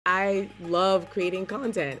I love creating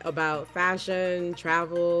content about fashion,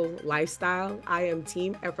 travel, lifestyle. I am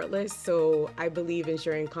team effortless, so I believe in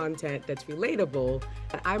sharing content that's relatable.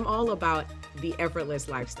 I'm all about the effortless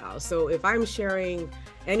lifestyle. So if I'm sharing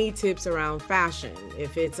any tips around fashion,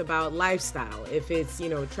 if it's about lifestyle, if it's,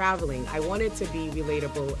 traveling, I want it to be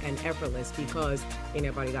relatable and effortless because ain't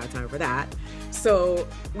nobody got time for that. So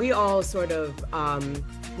we all sort of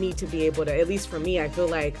need to be able to, at least for me, I feel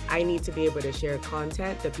like I need to be able to share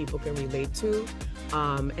content that people can relate to,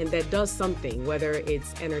 and that does something, whether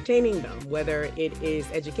it's entertaining them, whether it is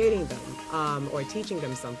educating them, or teaching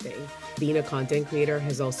them something. Being a content creator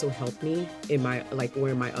has also helped me in my,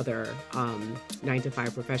 wearing my other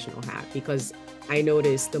 9-to-5 professional hat, because I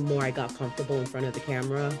noticed the more I got comfortable in front of the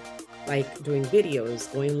camera, like doing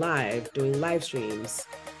videos, going live, doing live streams,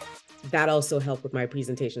 that also helped with my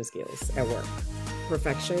presentation skills at work.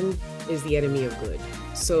 Perfection is the enemy of good.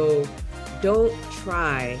 So don't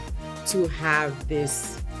try to have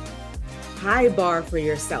this high bar for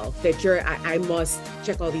yourself that I must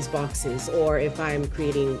check all these boxes, or if I'm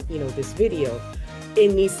creating, this video,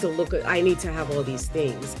 it needs to look, I need to have all these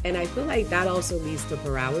things. And I feel like that also leads to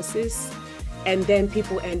paralysis. And then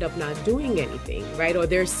people end up not doing anything, right? Or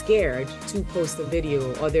they're scared to post a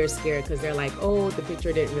video, or they're scared because they're like, oh, the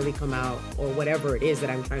picture didn't really come out, or whatever it is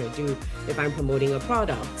that I'm trying to do. If I'm promoting a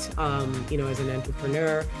product, as an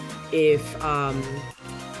entrepreneur, if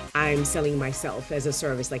I'm selling myself as a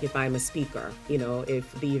service, like if I'm a speaker,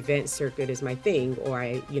 if the event circuit is my thing, or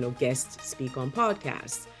I, guest speak on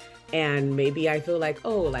podcasts. And maybe I feel like,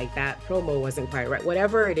 oh, like that promo wasn't quite right.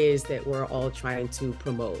 Whatever it is that we're all trying to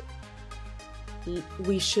promote,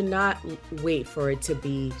 we should not wait for it to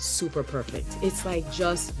be super perfect. It's like,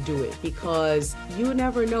 just do it, because you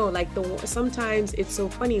never know. Like sometimes it's so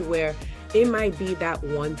funny where it might be that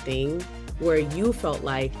one thing where you felt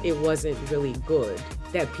like it wasn't really good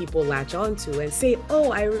that people latch onto and say,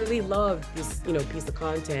 oh, I really love this, piece of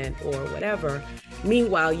content or whatever.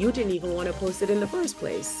 Meanwhile, you didn't even want to post it in the first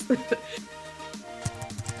place.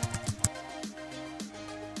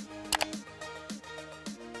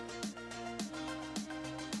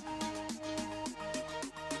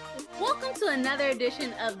 Welcome to another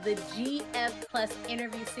edition of the GF Plus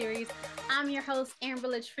interview series. I'm your host, Amber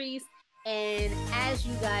Latrice, and as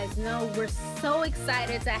you guys know, we're so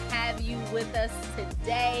excited to have you with us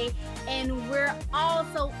today, and we're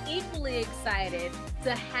also equally excited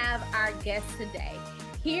to have our guest today.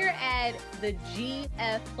 Here at the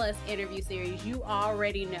GF Plus interview series, you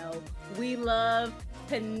already know we love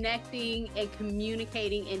connecting and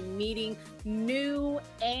communicating and meeting new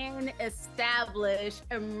and established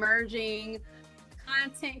emerging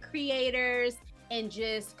content creators and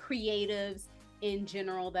just creatives in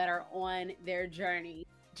general that are on their journey,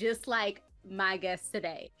 just like my guest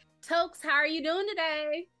today. Tokes, how are you doing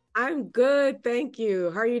today? I'm good, thank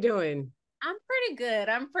you. How are you doing? I'm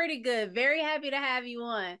pretty good. Very happy to have you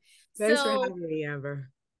on. Thanks for having me, Amber.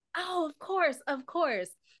 Oh, of course.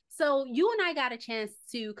 So you and I got a chance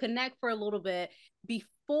to connect for a little bit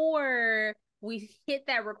before we hit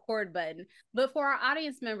that record button. But for our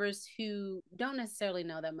audience members who don't necessarily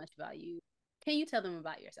know that much about you, can you tell them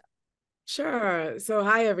about yourself? Sure. So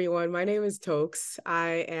hi, everyone. My name is Tokes.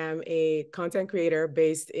 I am a content creator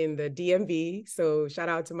based in the DMV. So shout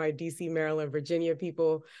out to my DC, Maryland, Virginia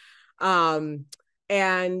people.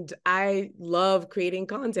 And I love creating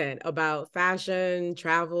content about fashion,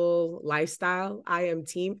 travel, lifestyle. I am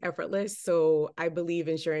team effortless. So I believe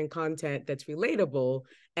in sharing content that's relatable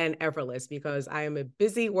and effortless because I am a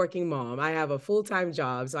busy working mom. I have a full-time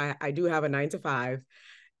job. So I do have a 9-to-5,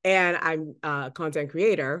 and I'm a content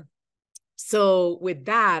creator. So with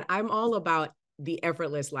that, I'm all about the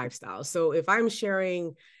effortless lifestyle. So if I'm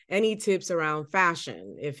sharing any tips around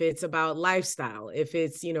fashion, if it's about lifestyle, if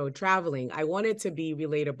it's, traveling, I want it to be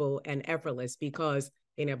relatable and effortless because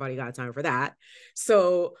ain't nobody got time for that.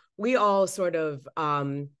 So we all sort of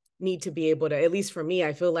need to be able to, at least for me,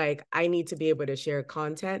 I feel like I need to be able to share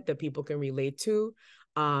content that people can relate to,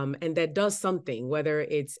 and that does something, whether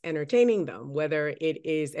it's entertaining them, whether it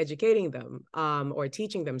is educating them, or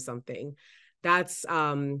teaching them something. That's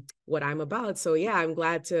what I'm about. So yeah, I'm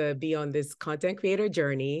glad to be on this content creator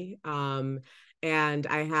journey. And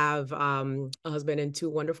I have a husband and 2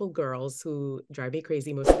 wonderful girls who drive me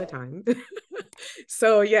crazy most of the time.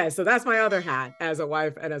 So yeah, so that's my other hat as a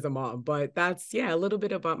wife and as a mom. But that's, yeah, a little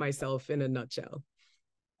bit about myself in a nutshell.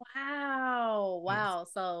 Wow. Wow.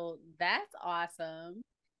 So that's awesome.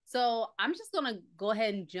 So I'm just going to go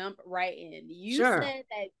ahead and jump right in. You Sure. said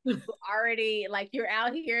that you already, like, you're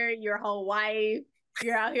out here, your whole wife,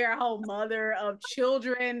 You're out here a whole mother of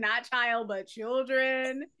children, not child, but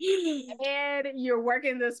children. And you're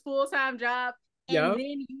working this full-time job. And Yep.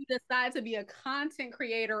 then you decide to be a content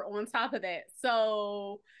creator on top of that.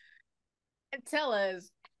 So tell us,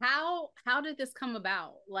 how did this come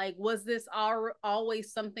about? Like, was this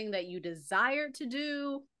always something that you desired to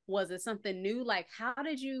do? Was it something new? Like, how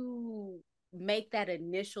did you make that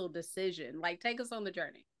initial decision? Like, take us on the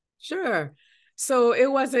journey. Sure. So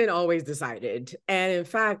it wasn't always decided. And in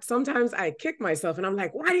fact, sometimes I kick myself and I'm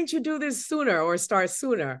like, why didn't you do this sooner or start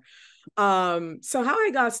sooner? So how I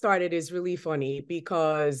got started is really funny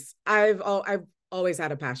because I've always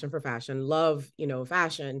had a passion for fashion, love,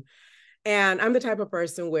 fashion. And I'm the type of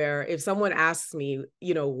person where if someone asks me,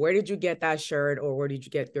 where did you get that shirt or where did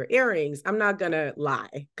you get your earrings? I'm not going to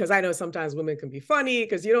lie because I know sometimes women can be funny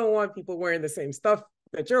because you don't want people wearing the same stuff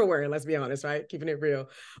that you're wearing, let's be honest, right? Keeping it real.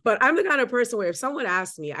 But I'm the kind of person where if someone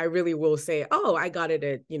asks me, I really will say, oh, I got it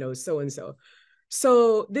at, so and so.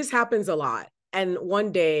 So this happens a lot. And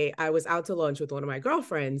one day I was out to lunch with one of my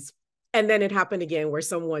girlfriends. And then it happened again where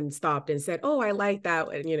someone stopped and said, oh, I like that.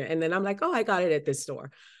 And then I'm like, oh, I got it at this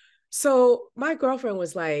store. So my girlfriend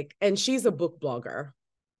was like, and she's a book blogger.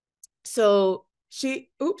 So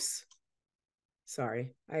oops,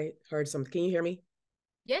 sorry, I heard something. Can you hear me?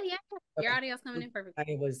 Yeah, yeah. Your Okay. audio's coming in perfect.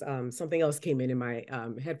 I was something else came in my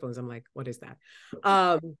headphones. I'm like, what is that?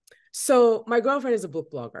 So my girlfriend is a book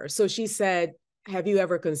blogger. So she said, have you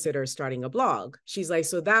ever considered starting a blog? She's like,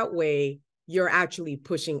 so that way you're actually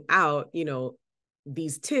pushing out,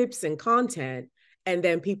 these tips and content, and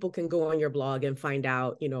then people can go on your blog and find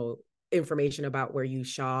out, information about where you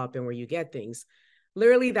shop and where you get things.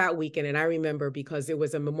 Literally that weekend, and I remember because it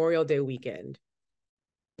was a Memorial Day weekend,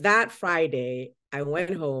 that Friday, I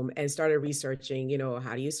went home and started researching,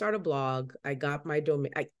 how do you start a blog? I got my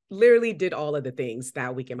domain. I literally did all of the things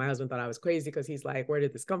that weekend. My husband thought I was crazy because he's like, where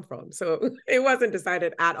did this come from? So it wasn't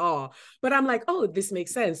decided at all. But I'm like, oh, this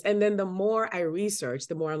makes sense. And then the more I researched,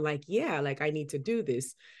 the more I'm like, yeah, like I need to do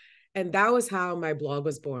this. And that was how my blog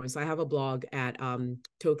was born. So I have a blog at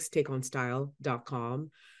Tokes Take On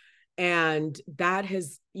Style.com. And that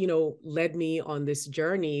has, led me on this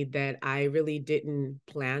journey that I really didn't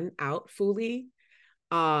plan out fully.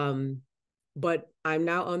 Um, but I'm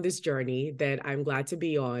now on this journey that I'm glad to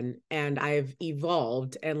be on. And I've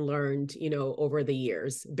evolved and learned, over the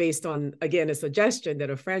years based on, again, a suggestion that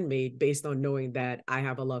a friend made based on knowing that I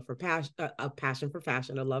have a love for passion, a passion for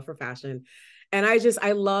fashion, a love for fashion. And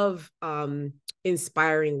I love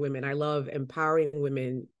inspiring women. I love empowering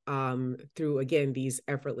women through, again, these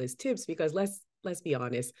effortless tips, because let's be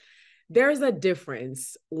honest, there's a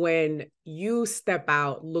difference when you step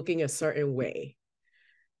out looking a certain way.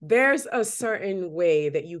 There's a certain way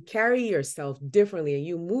that you carry yourself differently and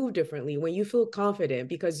you move differently when you feel confident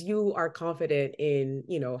because you are confident in,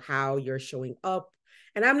 how you're showing up.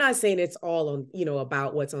 And I'm not saying it's all on,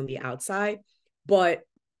 about what's on the outside, but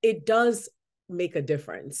it does make a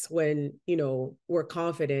difference when, we're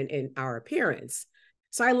confident in our appearance.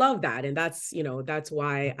 So I love that. And that's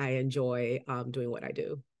why I enjoy doing what I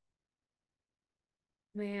do.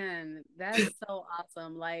 Man, that's so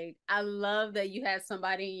awesome. Like, I love that you had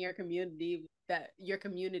somebody in your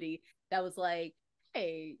community that was like,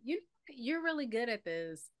 hey, you're really good at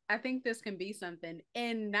this. I think this can be something.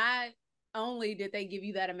 And not only did they give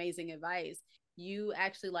you that amazing advice, you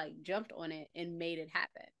actually like jumped on it and made it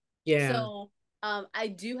happen. Yeah. So, I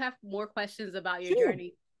do have more questions about your Sure.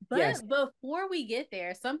 journey. Yes. But before we get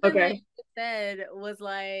there, something that Okay. you said was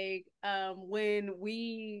like, when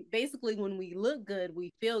we look good,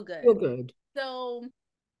 we feel Feel good. good. So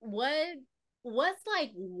what what's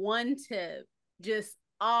like one tip just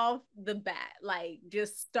off the bat, like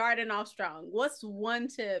just starting off strong? What's one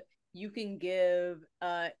tip you can give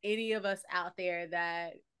any of us out there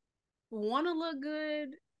that want to look good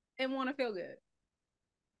and want to feel good?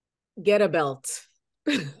 Get a belt.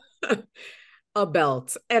 A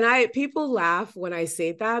belt. And people laugh when I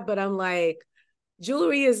say that, but I'm like,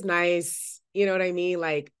 jewelry is nice. You know what I mean?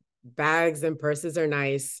 Like bags and purses are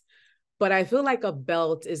nice. But I feel like a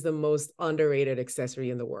belt is the most underrated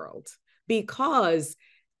accessory in the world because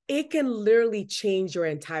it can literally change your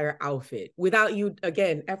entire outfit without you,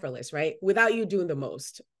 again, effortless, right? Without you doing the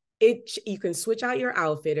most. You can switch out your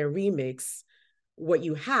outfit and remix what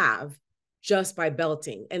you have just by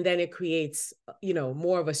belting. And then it creates,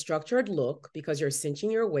 more of a structured look because you're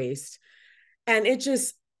cinching your waist. And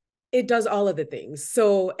it does all of the things.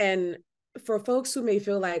 So, and for folks who may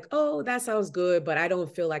feel like, oh, that sounds good, but I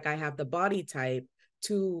don't feel like I have the body type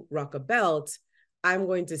to rock a belt, I'm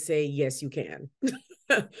going to say, yes, you can.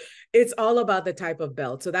 It's all about the type of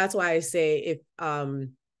belt. So that's why I say if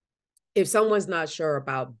if someone's not sure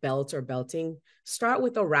about belt or belting, start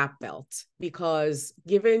with a wrap belt, because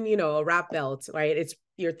given, a wrap belt, right, it's,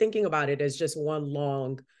 you're thinking about it as just one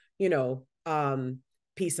long, you know,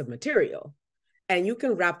 piece of material, and you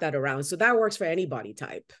can wrap that around. So that works for any body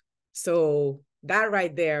type. So that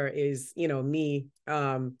right there is, me,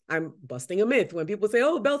 I'm busting a myth when people say,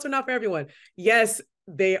 oh, belts are not for everyone. Yes,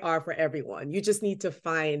 they are for everyone. You just need to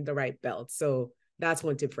find the right belt. So that's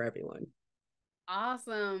one tip for everyone.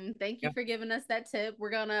 Awesome. Thank you Yeah. for giving us that tip. We're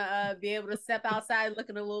gonna be able to step outside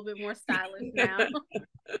looking a little bit more stylish now.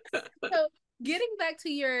 So getting back to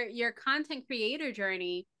your content creator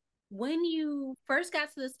journey, when you first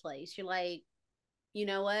got to this place, you're like, you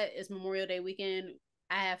know what? It's Memorial Day weekend.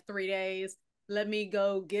 I have 3 days. Let me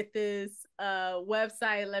go get this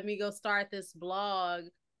website. Let me go start this blog.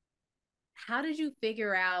 How did you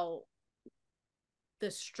figure out the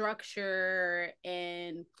structure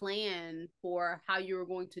and plan for how you were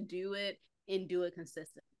going to do it and do it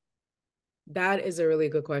consistent? That is a really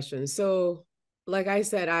good question. So, like I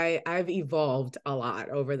said, I've evolved a lot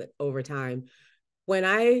over time. When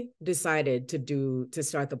I decided to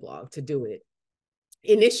start the blog, to do it,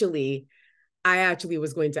 initially, I actually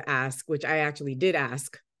was going to ask, which I actually did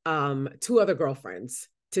ask, two other girlfriends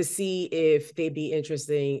to see if they'd be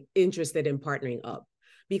interested in partnering up.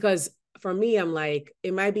 Because for me, I'm like,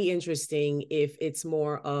 it might be interesting if it's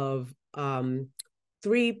more of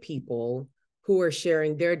three people who are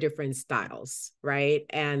sharing their different styles, right?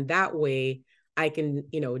 And that way I can,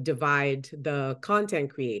 divide the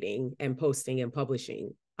content creating and posting and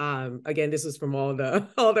publishing. Again, this was from all the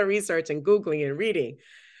all the research and Googling and reading.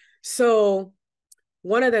 So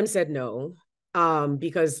one of them said no,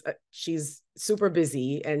 because she's super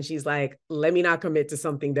busy, and she's like, let me not commit to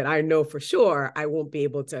something that I know for sure I won't be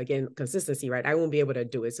able to, again, consistency, right? I won't be able to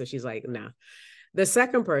do it. So she's like, nah. The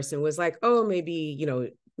second person was like, oh, maybe,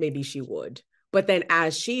 maybe she would. But then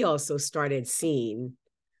as she also started seeing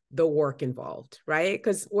the work involved, right?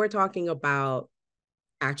 Because we're talking about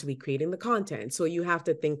actually creating the content. So you have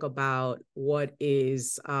to think about what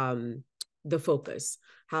is the focus.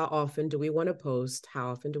 How often do we want to post?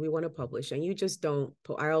 How often do we want to publish? And you just don't,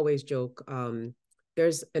 I always joke,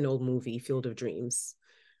 there's an old movie, Field of Dreams,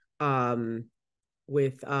 um,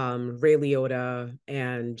 with Ray Liotta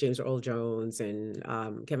and James Earl Jones and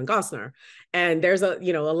Kevin Costner. And there's a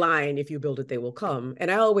line, if you build it, they will come. And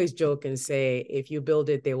I always joke and say, if you build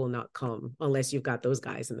it, they will not come unless you've got those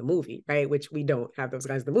guys in the movie, right? Which we don't have those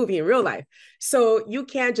guys in the movie in real life. So you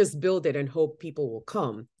can't just build it and hope people will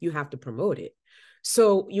come. You have to promote it.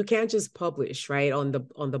 So you can't just publish, right, on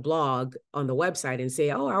the blog, on the website, and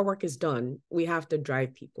say, oh, our work is done. We have to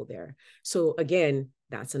drive people there. So again,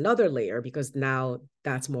 that's another layer, because now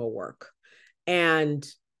that's more work. And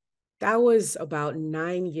that was about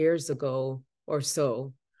 9 years ago or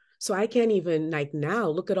so. So I can't even, like, now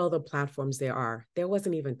look at all the platforms there are. There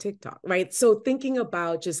wasn't even TikTok, right? So thinking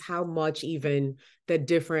about just how much even the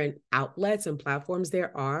different outlets and platforms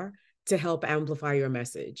there are to help amplify your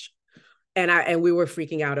message. And we were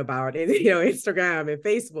freaking out about it, Instagram and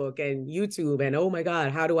Facebook and YouTube, and oh my God,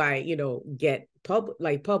 how do I, get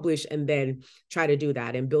publish, and then try to do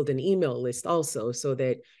that and build an email list also, so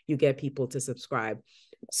that you get people to subscribe.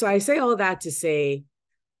 So I say all that to say,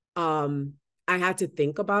 I had to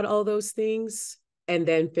think about all those things and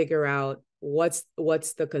then figure out what's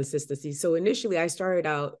the consistency. So initially I started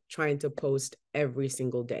out trying to post every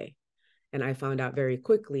single day. And I found out very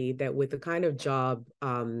quickly that with the kind of job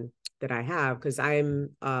that I have, because I'm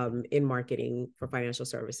in marketing for financial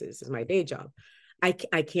services, is my day job. I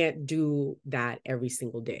can't do that every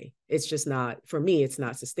single day. It's just not, for me, it's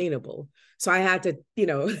not sustainable. So I had to,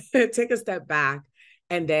 take a step back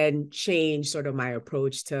and then change sort of my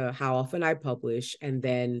approach to how often I publish. And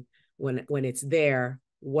then when it's there,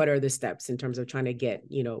 what are the steps in terms of trying to get,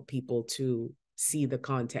 people to see the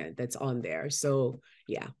content that's on there. So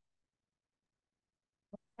yeah.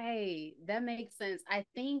 Hey, that makes sense. I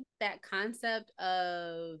think that concept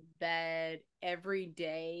of that every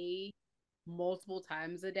day, multiple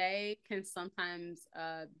times a day, can sometimes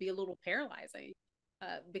be a little paralyzing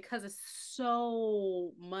because it's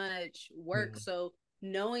so much work. Yeah. So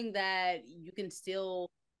knowing that you can still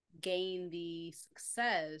gain the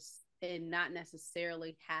success and not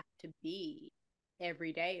necessarily have to be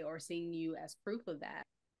every day, or seeing you as proof of that,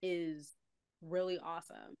 is really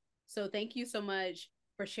awesome. So thank you so much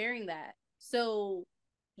for sharing that. So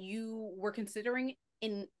you were considering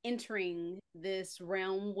in entering this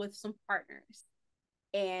realm with some partners,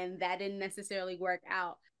 and that didn't necessarily work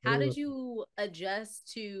out. How did you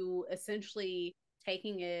adjust to essentially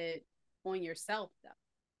taking it on yourself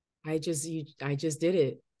though? I just did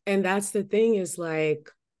it. And that's the thing, is like,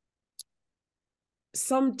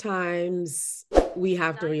 sometimes we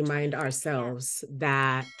have to remind ourselves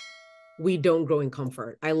that we don't grow in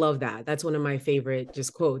comfort. I love that. That's one of my favorite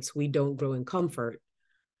just quotes. We don't grow in comfort.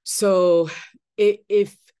 So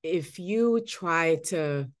if you try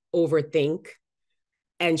to overthink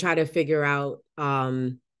and try to figure out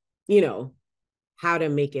you know, how to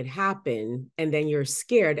make it happen, and then you're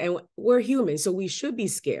scared, and we're human, so we should be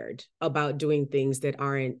scared about doing things that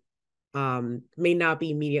aren't may not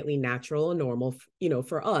be immediately natural and normal,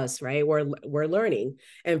 for us, right? We're learning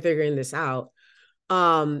and figuring this out.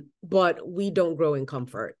 But we don't grow in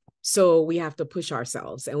comfort. So we have to push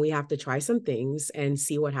ourselves and we have to try some things and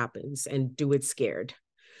see what happens and do it scared.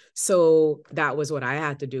 So that was what I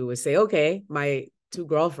had to do, was say, okay, my two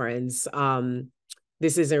girlfriends,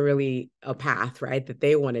 this isn't really a path, right, that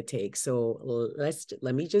they want to take. So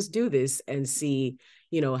let me just do this and see,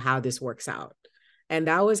 how this works out. And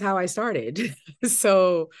that was how I started.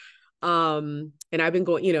 So and I've been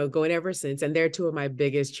going ever since. And they're two of my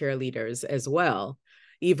biggest cheerleaders as well.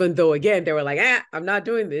 Even though, again, they were like, I'm not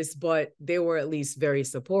doing this, but they were at least very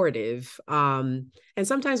supportive. And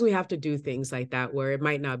sometimes we have to do things like that where it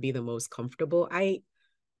might not be the most comfortable. I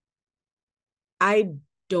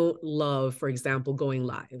don't love, for example, going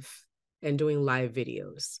live and doing live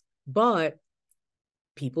videos, but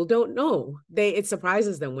people don't know. It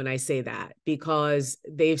surprises them when I say that, because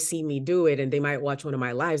they've seen me do it and they might watch one of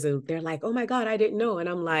my lives and they're like, oh my God, I didn't know. And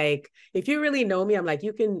I'm like, if you really know me, I'm like,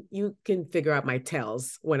 you can figure out my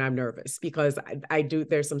tells when I'm nervous, because I do,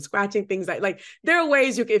 there's some scratching things like there are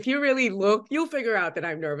ways if you really look, you'll figure out that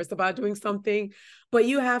I'm nervous about doing something. But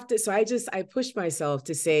you have to, so I push myself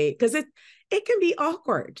to say, because it can be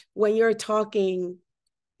awkward when you're talking,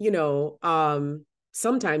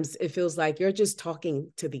 sometimes it feels like you're just talking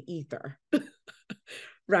to the ether,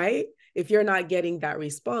 right? If you're not getting that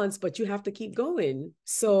response, but you have to keep going.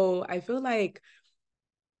 So I feel like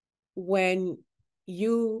when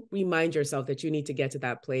you remind yourself that you need to get to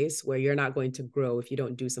that place where you're not going to grow if you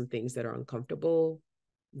don't do some things that are uncomfortable,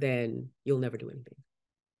 then you'll never do anything.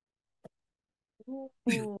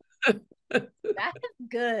 Ooh, that is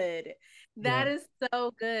good. That is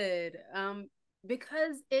so good.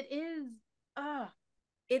 Because it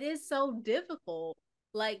is so difficult,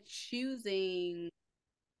 like choosing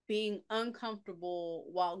being uncomfortable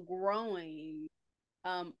while growing,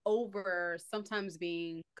 over sometimes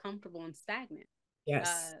being comfortable and stagnant.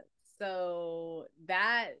 Yes. So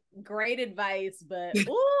that great advice, but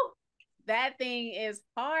ooh, that thing is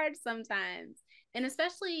hard sometimes. And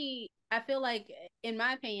especially, I feel like, in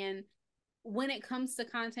my opinion, when it comes to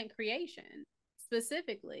content creation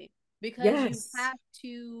specifically, because you Yes. have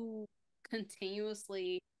to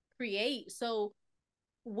continuously create. So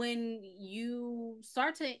when you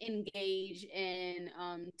start to engage and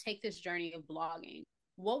take this journey of blogging,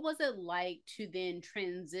 what was it like to then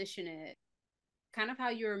transition it, kind of how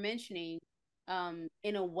you were mentioning,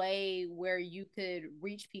 in a way where you could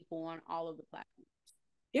reach people on all of the platforms?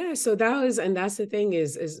 Yeah, so that's the thing,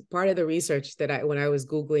 is part of the research that when I was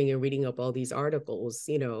Googling and reading up all these articles,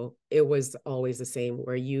 it was always the same,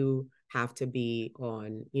 where you have to be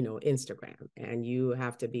on, Instagram, and you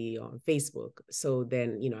have to be on Facebook. So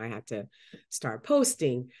then, I had to start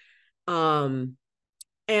posting. And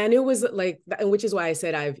it was like, which is why I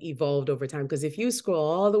said I've evolved over time, because if you scroll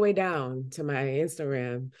all the way down to my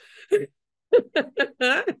Instagram,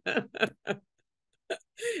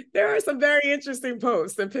 there are some very interesting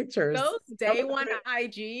posts and pictures. Those day one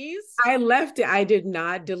IGs. I left it. I did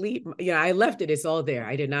not delete. I left it. It's all there.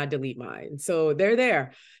 I did not delete mine. So they're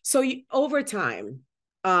there. So over time,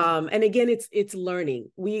 and again, it's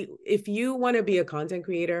learning. If you want to be a content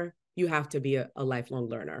creator, you have to be a lifelong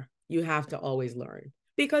learner. You have to always learn,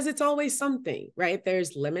 because it's always something, right?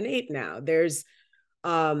 There's Lemonade now. There's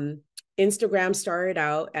Instagram started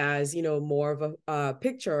out as, more of a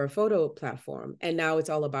picture or photo platform, and now it's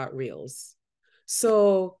all about reels.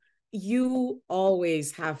 So you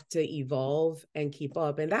always have to evolve and keep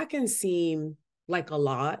up, and that can seem like a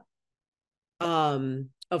lot,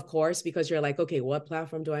 of course, because you're like, okay, what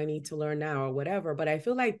platform do I need to learn now, or whatever. But I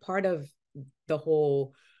feel like part of the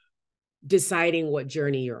whole deciding what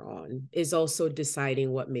journey you're on is also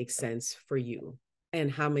deciding what makes sense for you and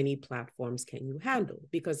how many platforms can you handle,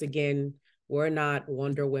 because again, we're not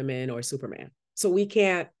Wonder Woman or Superman, so we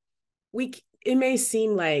can't we it may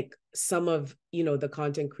seem like some of, the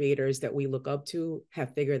content creators that we look up to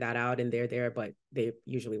have figured that out and they're there, but they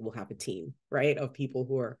usually will have a team, right, of people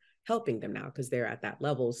who are helping them now, because they're at that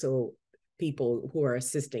level. So people who are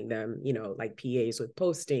assisting them, like PAs with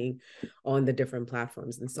posting on the different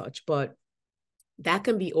platforms and such. But that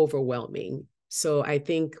can be overwhelming. So I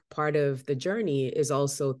think part of the journey is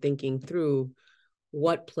also thinking through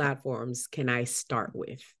what platforms can I start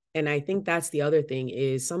with? And I think that's the other thing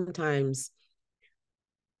is sometimes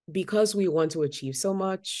because we want to achieve so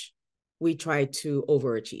much, we try to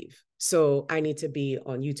overachieve. So I need to be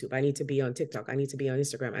on YouTube. I need to be on TikTok. I need to be on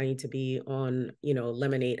Instagram. I need to be on,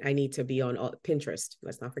 Lemonade. I need to be on Pinterest.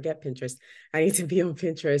 Let's not forget Pinterest. I need to be on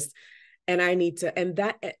Pinterest. And I need to, and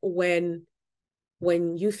that when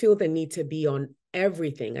you feel the need to be on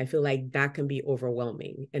everything, I feel like that can be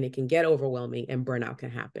overwhelming and it can get overwhelming and burnout can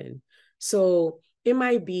happen. So it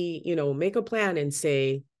might be, make a plan and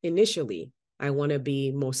say, initially, I want to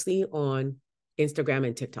be mostly on Instagram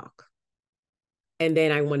and TikTok. And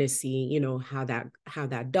then I want to see, how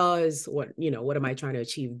that does, what am I trying to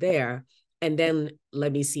achieve there? And then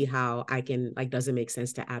let me see how I can, like, does it make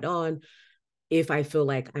sense to add on? If I feel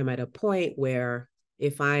like I'm at a point where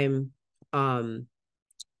if I'm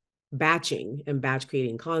batching and batch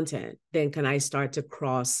creating content, then can I start to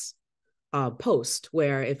cross post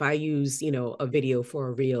where if I use, a video for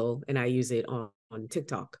a reel and I use it on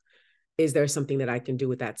TikTok, is there something that I can do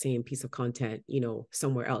with that same piece of content,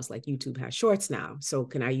 somewhere else? Like YouTube has shorts now. So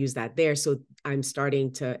can I use that there? So I'm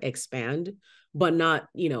starting to expand, but not,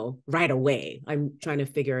 right away. I'm trying to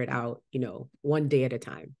figure it out, one day at a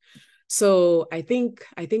time. So I think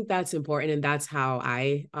that's important. And that's how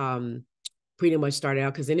I pretty much started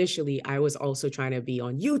out. Cause initially I was also trying to be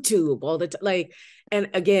on YouTube all the time. Like, and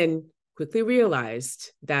again, quickly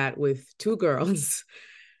realized that with two girls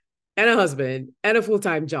and a husband and a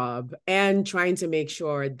full-time job and trying to make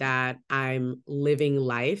sure that I'm living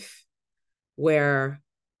life where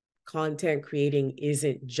content creating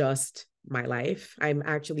isn't just my life. I'm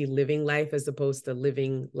actually living life as opposed to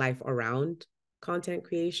living life around content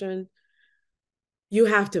creation. You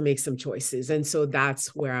have to make some choices. And so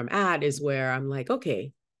that's where I'm at, is where I'm like,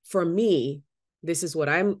 okay, for me, this is what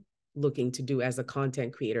I'm looking to do as a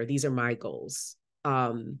content creator. These are my goals.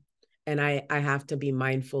 And I have to be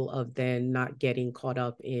mindful of then not getting caught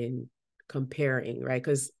up in comparing, right?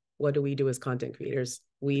 Because what do we do as content creators?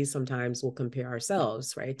 We sometimes will compare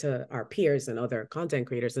ourselves, right, to our peers and other content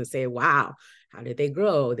creators and say, wow, how did they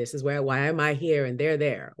grow? This is why am I here and they're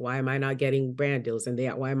there? Why am I not getting brand deals and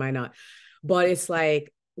why am I not? But it's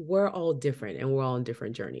like, we're all different and we're all on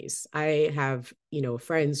different journeys. I have,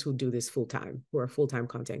 friends who do this full time, who are full-time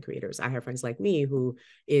content creators. I have friends like me who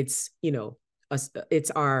it's,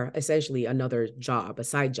 it's our essentially another job, a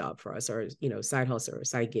side job for us, or, side hustle or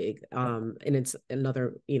side gig. And it's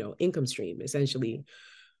another, income stream. Essentially,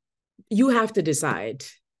 you have to decide,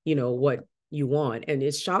 what you want. And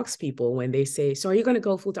it shocks people when they say, so are you going to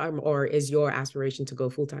go full time, or is your aspiration to go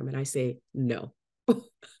full time? And I say, no.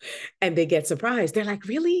 And they get surprised. They're like,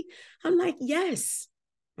 really? I'm like, yes,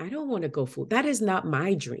 I don't want to go full. That is not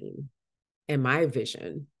my dream and my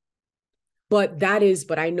vision. But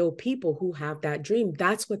I know people who have that dream.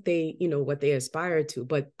 That's what they, what they aspire to.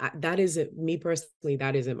 But that isn't me personally.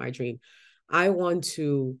 That isn't my dream. I want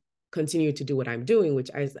to continue to do what I'm doing,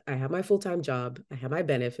 which I have my full-time job. I have my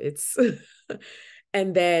benefits.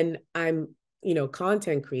 And then I'm,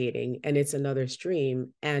 content creating, and it's another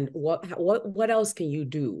stream. And what else can you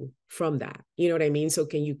do from that? You know what I mean? So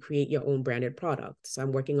can you create your own branded product? So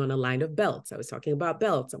I'm working on a line of belts. I was talking about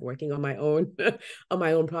belts. I'm working on my own on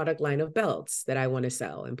my own product line of belts that I want to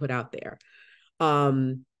sell and put out there.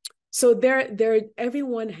 So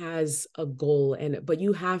everyone has a goal, but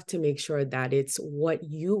you have to make sure that it's what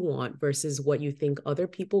you want versus what you think other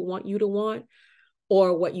people want you to want,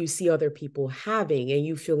 or what you see other people having and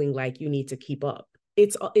you feeling like you need to keep up.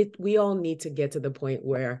 We all need to get to the point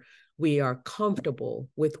where we are comfortable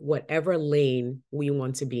with whatever lane we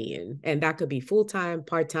want to be in. And that could be full-time,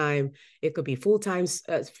 part-time. It could be full-time,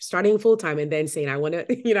 starting full-time and then saying, I want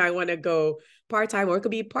to, I want to go part-time, or it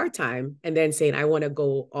could be part-time and then saying, I want to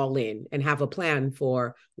go all in and have a plan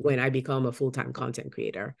for when I become a full-time content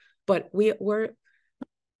creator. But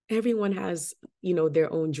everyone has,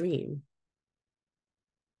 their own dream.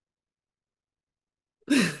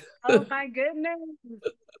 Oh my goodness.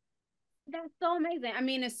 That's so amazing. I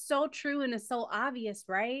mean, it's so true and it's so obvious,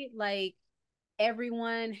 right? Like,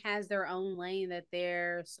 everyone has their own lane that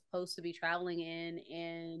they're supposed to be traveling in.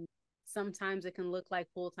 And sometimes it can look like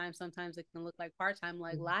full time, sometimes it can look like part time.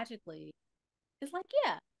 Like, logically, it's like,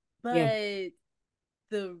 yeah. Yeah.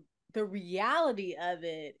 But the reality of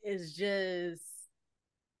it is just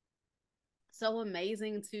so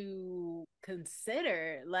amazing to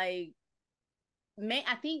consider. Like,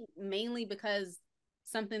 I think mainly because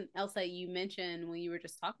something else that you mentioned when you were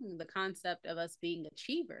just talking, the concept of us being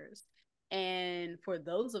achievers. And for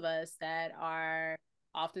those of us that are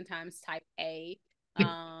oftentimes type A,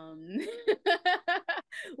 um,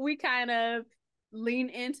 we kind of lean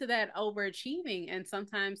into that overachieving and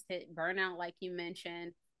sometimes hit burnout, like you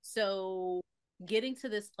mentioned. So getting to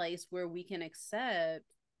this place where we can accept,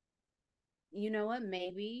 you know what,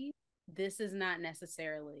 maybe this is not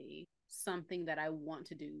necessarily something that I want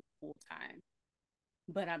to do full time,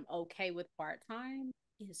 but I'm okay with part time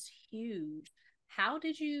is huge. How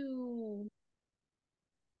did you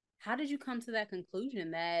how did you come to that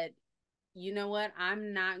conclusion that, you know what,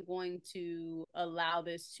 I'm not going to allow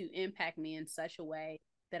this to impact me in such a way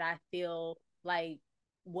that I feel like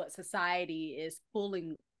what society is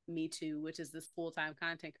pulling me to, which is this full-time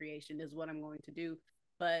content creation, is what I'm going to do.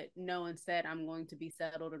 But no, instead, I'm going to be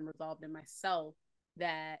settled and resolved in myself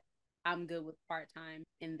that I'm good with part-time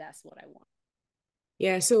and that's what I want.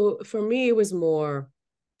 Yeah. So for me, it was more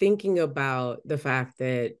thinking about the fact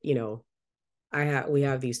that, we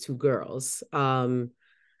have these two girls.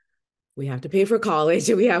 We have to pay for college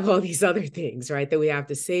and we have all these other things, right, that we have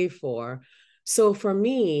to save for. So for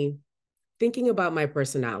me, thinking about my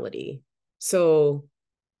personality. So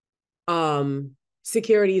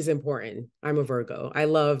security is important. I'm a Virgo. I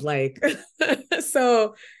love like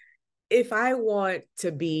so if I want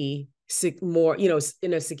to be more,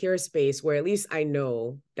 in a secure space where at least I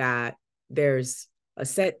know that there's a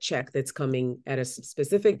set check that's coming at a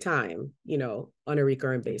specific time, on a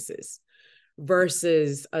recurrent basis,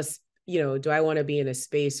 versus us, do I want to be in a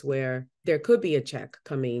space where there could be a check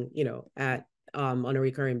coming, at on a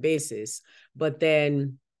recurring basis, but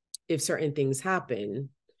then if certain things happen,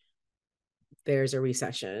 there's a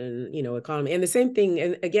recession, economy. And the same thing,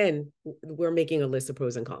 and again, we're making a list of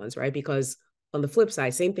pros and cons, right? Because on the flip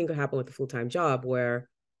side, same thing could happen with a full-time job where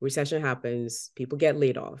recession happens, people get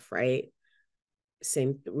laid off, right?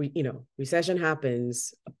 Recession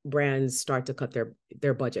happens, brands start to cut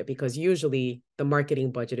their budget because usually the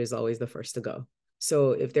marketing budget is always the first to go.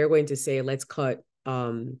 So if they're going to say, let's cut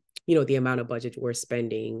the amount of budget we're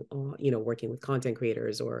spending on, working with content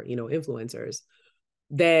creators or, influencers,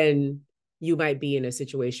 then you might be in a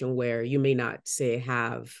situation where you may not say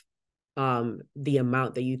have the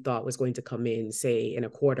amount that you thought was going to come in, say in a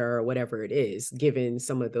quarter or whatever it is, given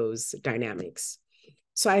some of those dynamics.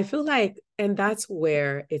 So I feel like, and that's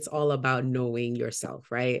where it's all about knowing yourself,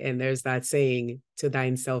 right? And there's that saying, to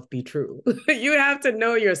thine self be true. You have to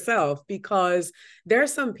know yourself, because there are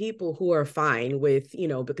some people who are fine with,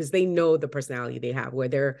 because they know the personality they have, where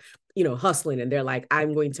they're, hustling and they're like,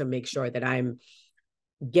 I'm going to make sure that I'm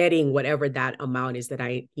getting whatever that amount is that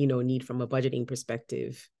I, need from a budgeting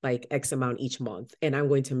perspective, like X amount each month. And I'm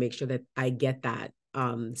going to make sure that I get that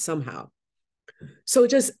somehow. So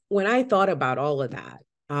just when I thought about all of that,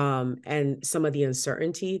 and some of the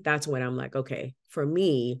uncertainty, that's when I'm like, okay, for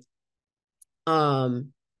me,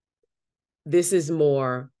 this is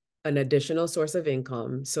more an additional source of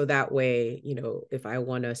income. So that way, if I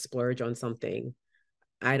want to splurge on something,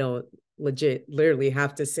 I don't literally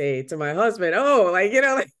have to say to my husband, oh, like,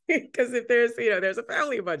 because if there's a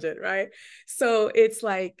family budget, right? So it's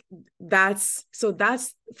like, that's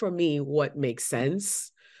for me what makes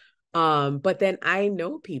sense. But then I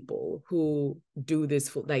know people who do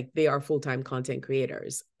this, like they are full-time content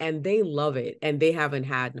creators and they love it. And they haven't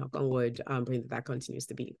had, knock on wood, that continues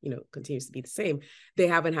to be the same. They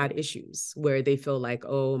haven't had issues where they feel like,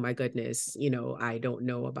 oh my goodness, I don't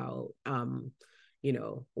know about,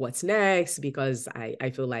 what's next, because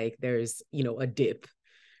I feel like there's, a dip,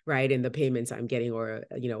 right, in the payments I'm getting, or,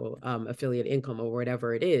 affiliate income or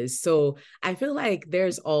whatever it is. So I feel like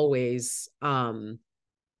there's always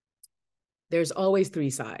three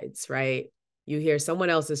sides, right? You hear someone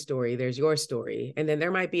else's story, there's your story, and then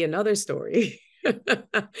there might be another story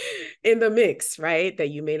in the mix, right, that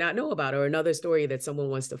you may not know about, or another story that someone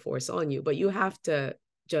wants to force on you. But you have to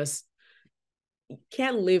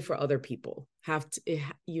can't live for other people.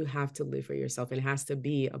 You have to live for yourself. It has to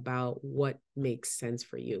be about what makes sense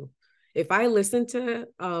for you. If I listened to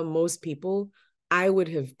most people, I would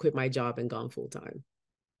have quit my job and gone full time.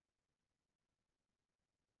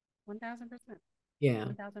 1000%. Yeah.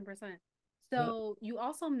 1000%. So you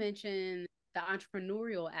also mentioned the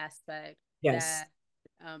entrepreneurial aspect. Yes.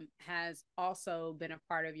 That has also been a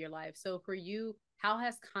part of your life. So for you, how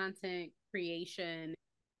has content creation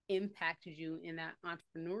impacted you in that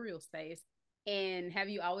entrepreneurial space? And have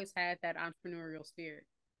you always had that entrepreneurial spirit?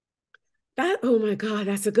 Oh my God,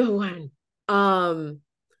 that's a good one.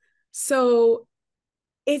 So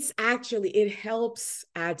it helps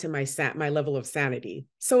add to my level of sanity.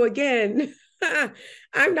 So again,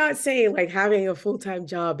 I'm not saying like having a full-time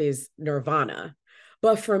job is nirvana,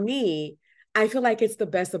 but for me, I feel like it's the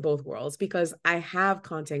best of both worlds because I have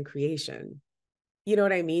content creation. You know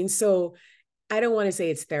what I mean? So I don't want to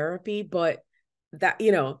say it's therapy, but that,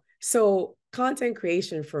 so content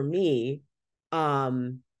creation for me,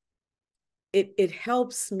 um, it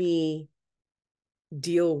helps me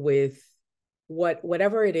deal with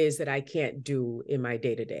whatever it is that I can't do in my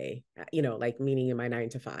day to day, like meaning in my 9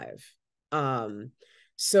 to 5. Um,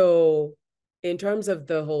 so in terms of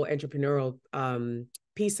the whole entrepreneurial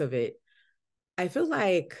piece of it, I feel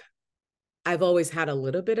like I've always had a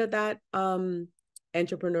little bit of that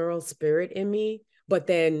entrepreneurial spirit in me. But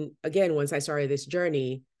then again, once I started this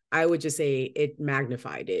journey, I would just say it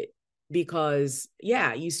magnified it because,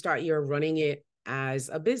 yeah, you're running it as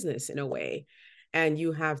a business in a way. And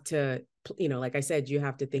you have to, like I said, you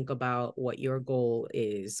have to think about what your goal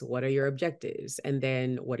is, what are your objectives, and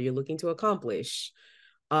then what are you looking to accomplish?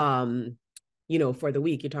 Um, for the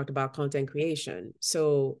week, you talked about content creation.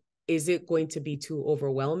 So is it going to be too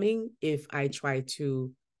overwhelming if I try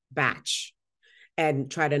to batch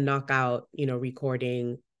and try to knock out,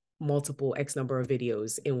 recording multiple X number of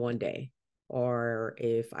videos in one day? Or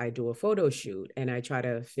if I do a photo shoot and I try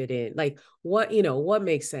to fit in, like what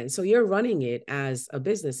makes sense? So you're running it as a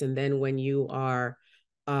business. And then when you are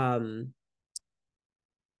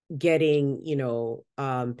getting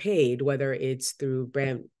paid, whether it's through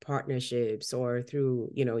brand partnerships or through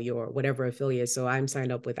your whatever affiliate. So I'm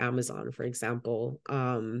signed up with Amazon, for example,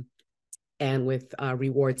 and with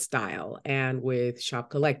Reward Style and with Shop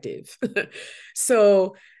Collective.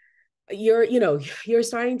 So you're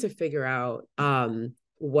starting to figure out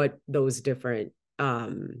what those different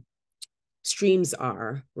streams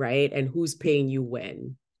are, right, and who's paying you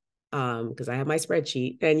when, because I have my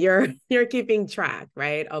spreadsheet and you're keeping track,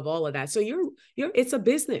 right, of all of that. So it's a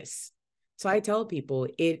business. So I tell people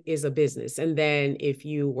it is a business. And then if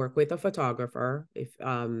you work with a photographer, if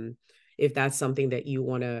that's something that you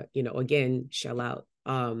want to, again, shell out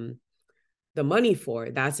the money for,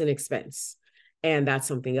 that's an expense. And that's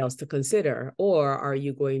something else to consider. Or are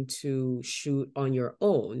you going to shoot on your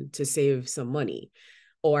own to save some money?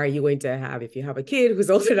 Or are you going to have, if you have a kid who's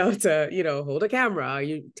old enough to, hold a camera, are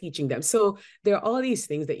you teaching them? So there are all these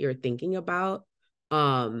things that you're thinking about.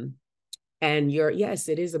 And yes,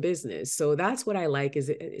 it is a business. So that's what I like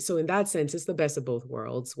so in that sense, it's the best of both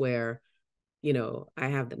worlds where, I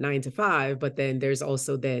have the 9 to 5, but then there's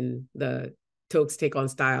also then the Tokes Take On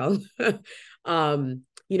Style,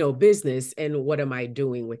 business. And what am I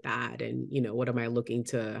doing with that? And, what am I looking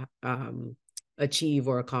to, achieve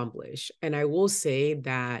or accomplish? And I will say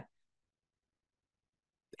that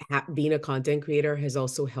being a content creator has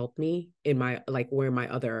also helped me in my, like, wear my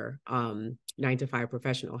other 9 to 5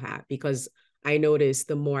 professional hat, because I noticed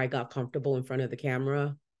the more I got comfortable in front of the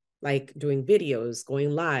camera, like doing videos,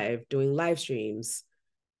 going live, doing live streams,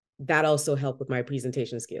 that also helped with my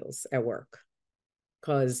presentation skills at work.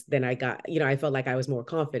 Because then I got, I felt like I was more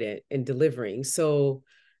confident in delivering. So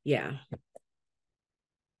yeah.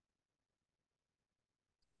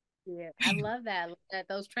 Yeah, I love that. That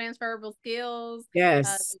those transferable skills,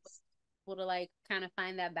 Yes. able to like kind of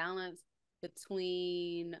find that balance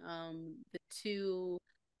between the two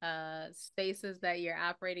spaces that you're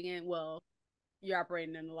operating in. Well, you're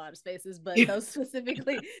operating in a lot of spaces, but those Yeah.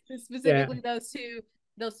 those two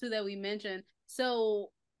that we mentioned. So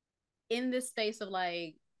in this space of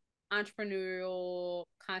like entrepreneurial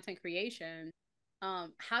content creation,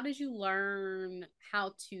 how did you learn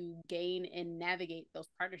how to gain and navigate those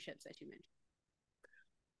partnerships that you mentioned?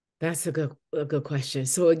 That's a good question.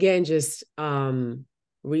 So again, just Googling.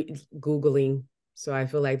 So I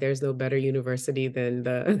feel like there's no better university than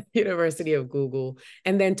the University of Google,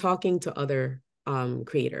 and then talking to other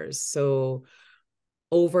creators. So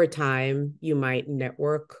over time, you might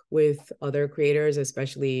network with other creators,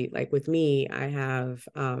 especially like with me, I have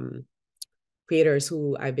creators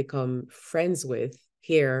who I become friends with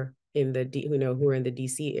here in who are in the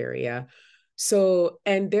DC area. So,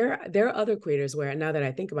 and there are other creators where, now that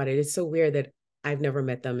I think about it, it's so weird that I've never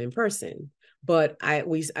met them in person, but I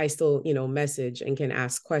still, message and can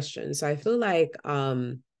ask questions. So I feel like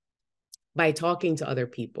by talking to other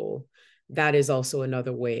people, that is also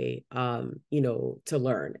another way, to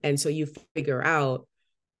learn. And so you figure out,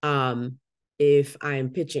 if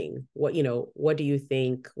I'm pitching, what do you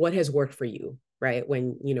think, what has worked for you, right?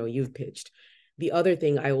 When, you've pitched. The other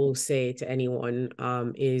thing I will say to anyone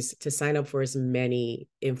is to sign up for as many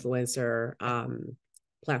influencer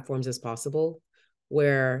platforms as possible,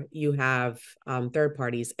 where you have third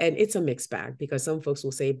parties. And it's a mixed bag, because some folks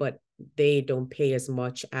will say, but they don't pay as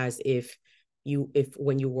much as if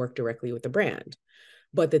when you work directly with the brand.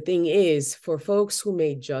 But the thing is, for folks who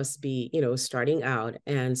may just be, starting out,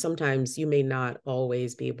 and sometimes you may not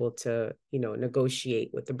always be able to, negotiate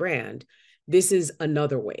with the brand, this is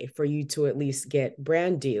another way for you to at least get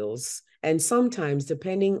brand deals. And sometimes,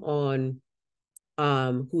 depending on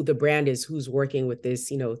who the brand is, who's working with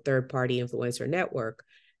this, third party influencer network,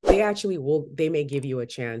 they may give you a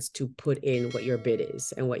chance to put in what your bid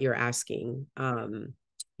is and what you're asking, them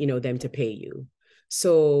to pay you.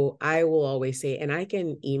 So I will always say, and I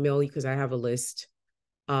can email you because I have a list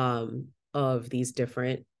of these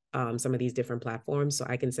different some of these different platforms, so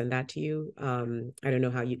I can send that to you. I don't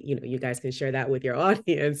know how you guys can share that with your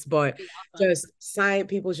audience, but Awesome. just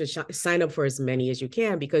people should sign up for as many as you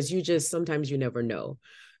can, because sometimes you never know.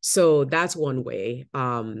 So that's one way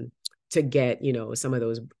to get some of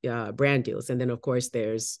those brand deals. And then of course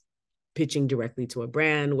there's pitching directly to a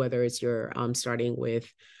brand, whether it's you're starting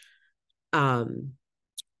with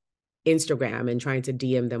Instagram and trying to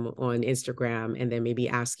DM them on Instagram, and then maybe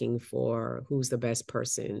asking for who's the best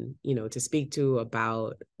person, to speak to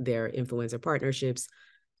about their influencer partnerships,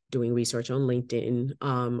 doing research on LinkedIn,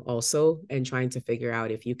 also, and trying to figure out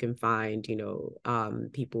if you can find,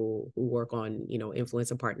 people who work on,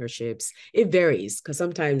 influencer partnerships. It varies because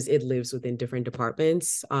sometimes it lives within different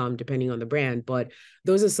departments, depending on the brand, but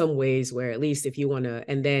those are some ways where, at least if you want to,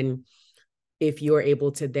 and then if you're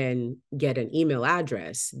able to then get an email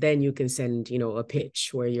address, then you can send, a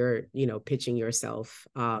pitch where you're, pitching yourself,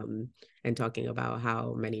 and talking about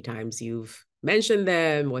how many times you've mentioned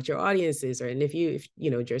them, what your audience is, and if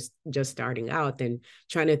just starting out, then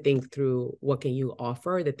trying to think through what can you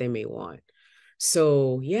offer that they may want.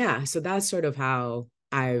 So yeah, so that's sort of how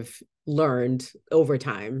I've learned over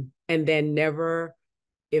time. And then never,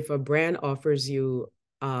 if a brand offers you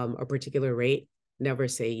a particular rate, never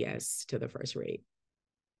say yes to the first rate.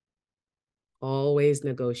 Always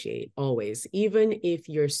negotiate, always. Even if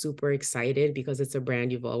you're super excited because it's a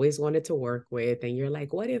brand you've always wanted to work with, and you're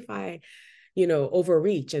like, what if I,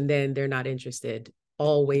 overreach, and then they're not interested?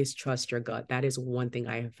 Always trust your gut. That is one thing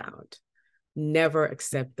I have found. Never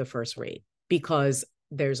accept the first rate, because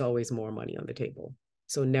there's always more money on the table.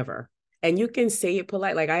 So never. And you can say it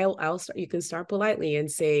polite. Like I'll start, you can start politely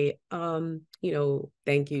and say,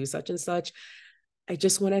 thank you, such and such. I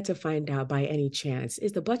just wanted to find out, by any chance,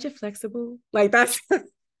 is the budget flexible? Like that's,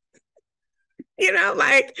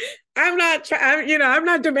 like I'm not trying, I'm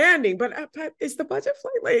not demanding, but is the budget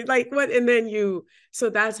like what? And then so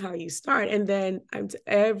that's how you start. And then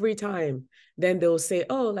every time, then they'll say,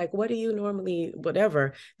 oh, like, what do you normally,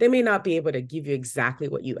 whatever. They may not be able to give you exactly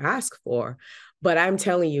what you ask for, but I'm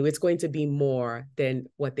telling you, it's going to be more than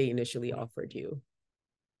what they initially offered you.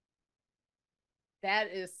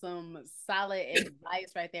 That is some solid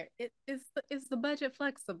advice right there. Is the budget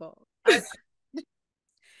flexible?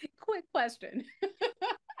 Quick question.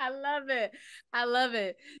 I love it. I love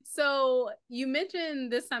it. So you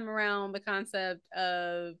mentioned this time around the concept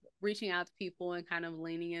of reaching out to people and kind of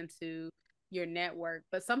leaning into your network,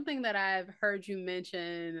 but something that I've heard you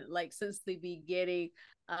mention, like since the beginning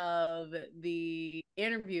of the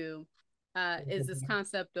interview, is this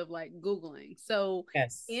concept of like Googling. So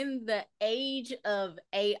Yes. in the age of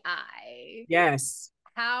AI, Yes.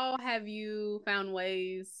 how have you found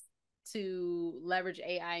ways to leverage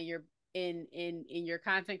AI in your in your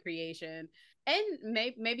content creation? And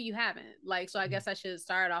maybe you haven't. Like, so I guess I should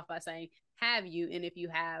start off by saying, have you? And if you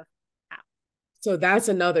have, how? So that's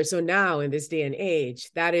another. So now in this day and age,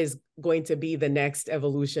 that is going to be the next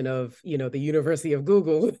evolution of, the University of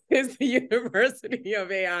Google is the University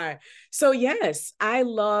of AI. So yes, I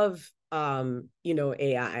love,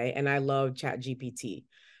 AI, and I love Chat GPT.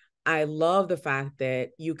 I love the fact that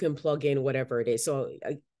you can plug in whatever it is. So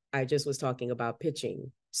I just was talking about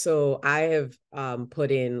pitching. So I have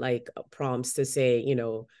put in like prompts to say,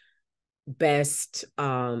 best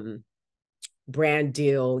brand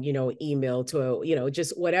deal, email to,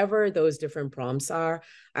 just whatever those different prompts are.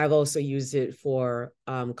 I've also used it for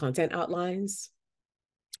content outlines.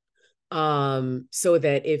 So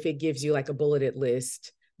that if it gives you like a bulleted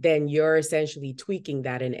list, then you're essentially tweaking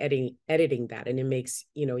that and editing that, and it makes,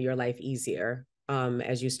 your life easier.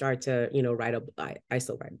 As you start to, write I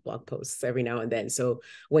still write blog posts every now and then. So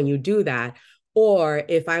when you do that, or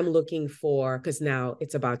if I'm looking for, because now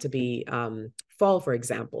it's about to be fall, for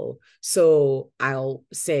example. So I'll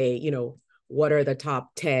say, what are the top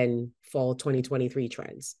 10 fall 2023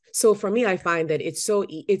 trends? So for me, I find that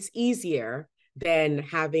it's easier than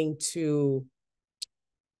having to,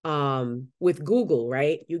 with Google,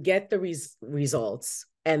 right? You get the results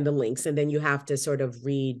and the links, and then you have to sort of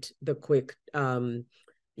read the quick,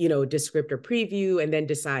 descriptor preview, and then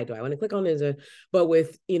decide, do I want to click on this? But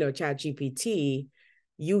with, Chat GPT,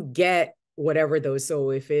 you get whatever those.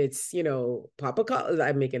 So if it's, pop of colors,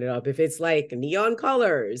 I'm making it up. If it's like neon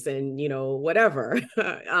colors and, whatever,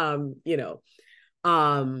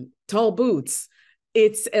 tall boots,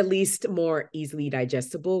 it's at least more easily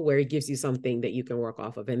digestible, where it gives you something that you can work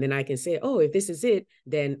off of. And then I can say, oh, if this is it,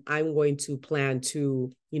 then I'm going to plan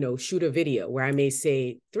to, shoot a video where I may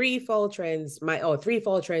say three fall trends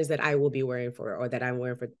that I will be wearing or that I'm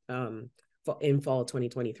wearing for in fall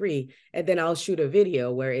 2023. And then I'll shoot a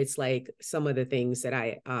video where it's like some of the things that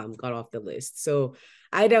I got off the list. So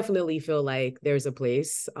I definitely feel like there's a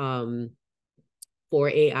place for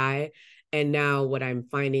AI. And now what I'm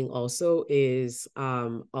finding also is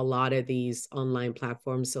a lot of these online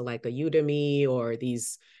platforms, so like a Udemy or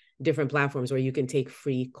these different platforms where you can take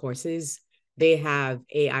free courses, they have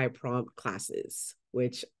AI prompt classes,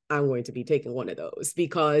 which I'm going to be taking one of those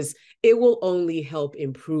because it will only help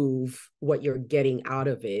improve what you're getting out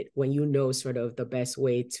of it when you know sort of the best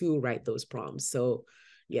way to write those prompts. So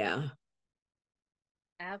yeah.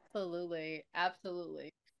 Absolutely.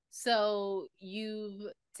 Absolutely. So you've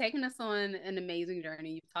taken us on an amazing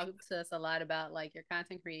journey. You've talked to us a lot about like your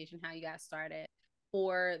content creation, how you got started.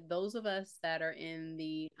 For those of us that are in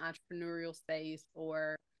the entrepreneurial space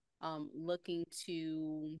or looking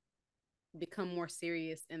to become more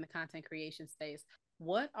serious in the content creation space,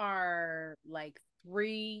 what are like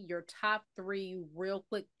your top three real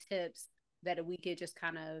quick tips that we could just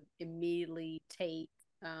kind of immediately take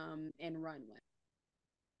and run with?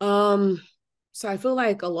 So I feel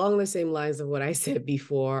like along the same lines of what I said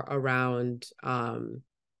before around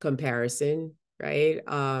comparison, right?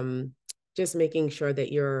 Just making sure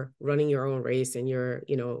that you're running your own race and you're,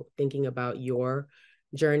 thinking about your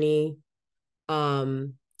journey.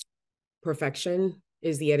 Perfection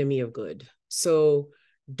is the enemy of good. So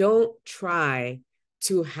don't try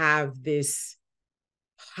to have this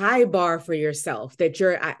high bar for yourself that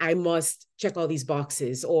I must check all these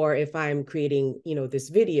boxes, or if I'm creating this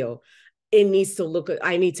video, it needs to look,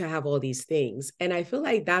 I need to have all these things. And I feel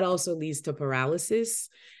like that also leads to paralysis,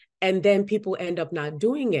 and then people end up not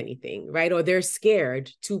doing anything, right? Or they're scared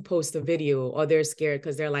to post a video, or they're scared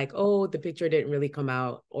because they're like, oh, the picture didn't really come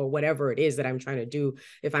out, or whatever it is that I'm trying to do.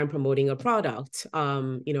 If I'm promoting a product,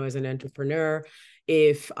 as an entrepreneur,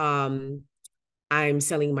 if I'm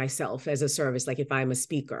selling myself as a service, like if I'm a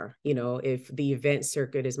speaker, if the event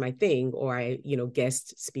circuit is my thing, or I,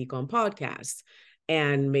 guest speak on podcasts.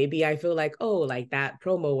 And maybe I feel like, oh, like that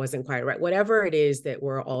promo wasn't quite right. Whatever it is that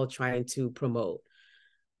we're all trying to promote,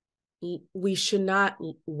 we should not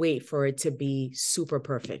wait for it to be super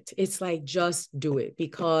perfect. It's like, just do it,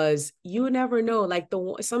 because you never know. Like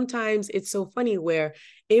sometimes it's so funny where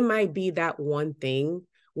it might be that one thing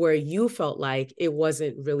where you felt like it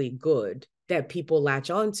wasn't really good that people latch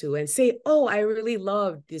onto and say, oh, I really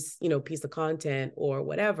love this, piece of content or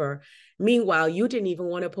whatever. Meanwhile, you didn't even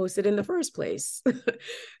want to post it in the first place.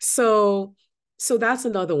 so that's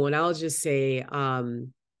another one. I'll just say,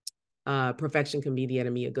 perfection can be the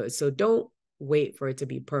enemy of good. So don't wait for it to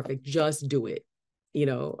be perfect. Just do it,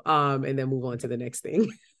 and then move on to the next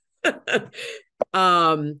thing.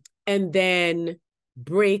 And then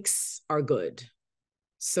breaks are good.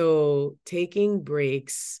 So taking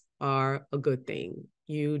breaks are a good thing.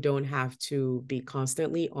 You don't have to be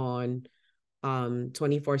constantly on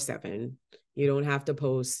 24/7. You don't have to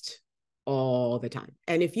post all the time.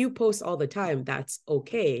 And if you post all the time, that's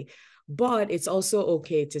okay. But it's also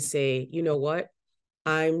okay to say, you know what,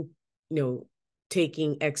 I'm,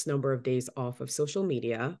 taking X number of days off of social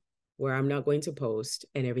media where I'm not going to post,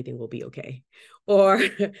 and everything will be okay. Or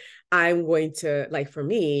I'm going to, like for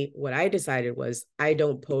me, what I decided was I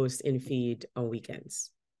don't post in feed on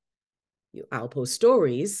weekends. I'll post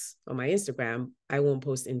stories on my Instagram. I won't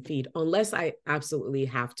post in feed unless I absolutely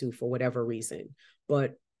have to for whatever reason.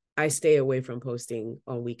 But I stay away from posting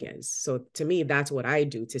on weekends. So to me, that's what I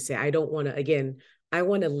do, to say I don't want to, again, I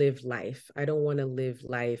want to live life. I don't want to live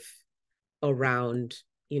life around,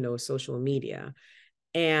 social media.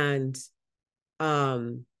 And I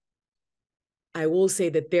will say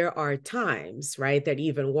that there are times, right, that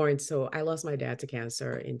even warrant. So I lost my dad to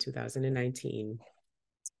cancer in 2019.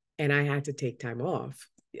 And I had to take time off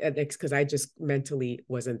because I just mentally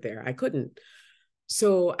wasn't there. I couldn't.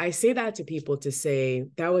 So I say that to people to say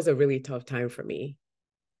that was a really tough time for me.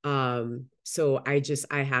 So I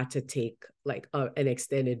had to take like an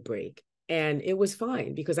extended break, and it was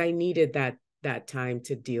fine because I needed that time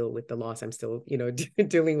to deal with the loss. I'm still,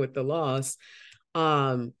 dealing with the loss.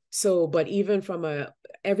 So, but even from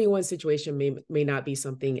everyone's situation may not be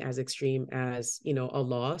something as extreme as, a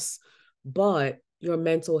loss, but your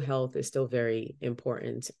mental health is still very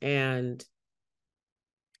important. And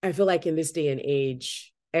I feel like in this day and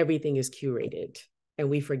age, everything is curated, and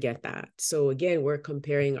we forget that. So again, we're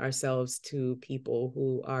comparing ourselves to people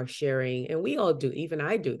who are sharing, and we all do, even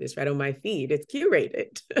I do this right on my feed. It's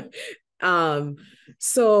curated. Um,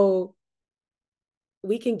 so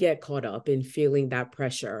we can get caught up in feeling that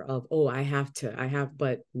pressure of, oh,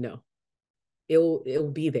 but no,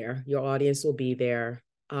 it'll be there. Your audience will be there.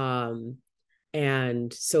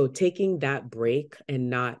 And so taking that break and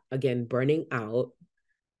not, again, burning out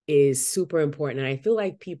is super important. And I feel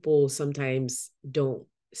like people sometimes don't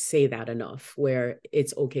say that enough, where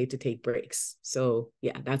it's okay to take breaks. So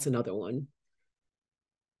yeah, that's another one.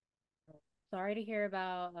 Sorry to hear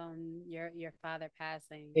about your father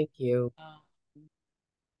passing. Thank you.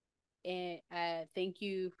 And thank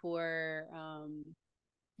you for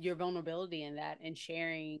your vulnerability in that and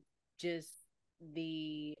sharing just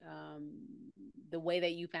the the way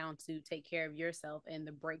that you found to take care of yourself and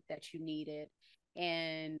the break that you needed.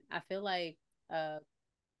 And I feel like a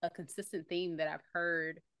consistent theme that I've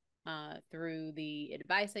heard through the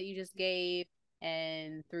advice that you just gave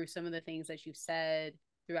and through some of the things that you said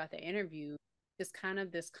throughout the interview is kind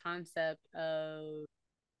of this concept of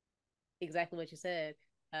exactly what you said,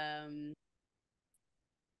 um,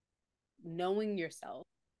 knowing yourself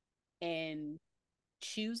and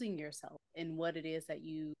choosing yourself and what it is that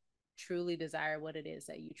you truly desire, what it is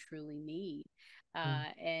that you truly need.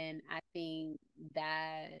 And I think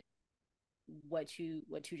that what you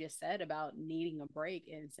just said about needing a break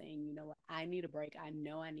and saying, you know what, I need a break. I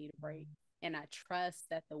know I need a break. And I trust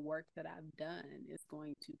that the work that I've done is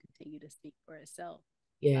going to continue to speak for itself.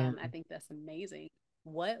 Yeah. I think that's amazing.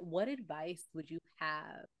 What advice would you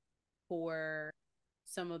have for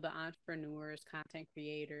some of the entrepreneurs, content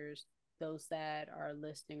creators, those that are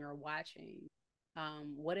listening or watching?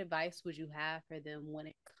 What advice would you have for them when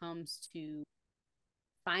it comes to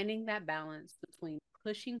finding that balance between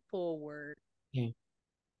pushing forward Yeah.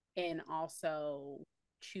 and also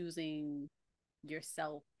choosing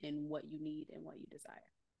yourself and what you need and what you desire?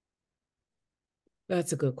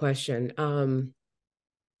 That's a good question.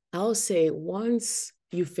 I'll say once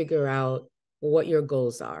you figure out what your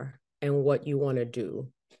goals are and what you want to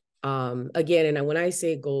do, again, and when I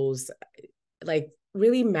say goals, like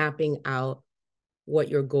really mapping out what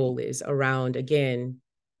your goal is around, again,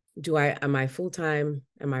 am I full-time?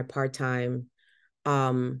 Am I part-time?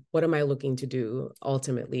 What am I looking to do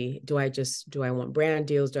ultimately? Do I want brand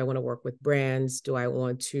deals? Do I want to work with brands? Do I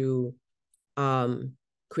want to um,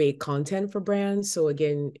 create content for brands? So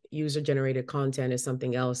again, user generated content is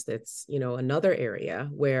something else that's, another area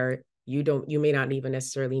where you may not even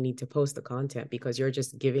necessarily need to post the content because you're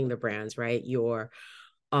just giving the brands, right, your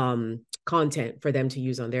content for them to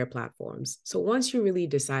use on their platforms. So once you really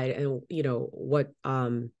decide and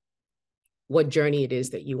what journey it is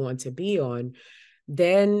that you want to be on,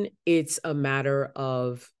 then it's a matter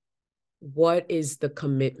of what is the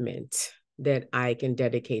commitment that I can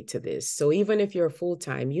dedicate to this. So even if you're full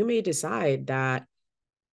time, you may decide that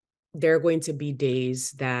there are going to be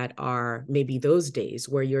days that are maybe those days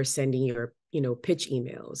where you're sending your, pitch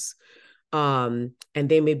emails. And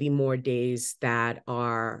there may be more days that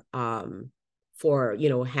are for,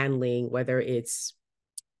 handling, whether it's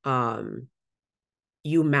um,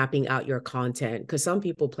 you mapping out your content, because some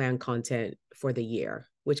people plan content for the year,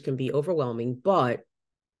 which can be overwhelming. But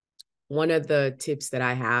one of the tips that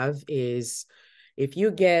I have is if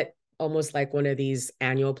you get almost like one of these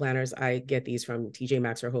annual planners, I get these from TJ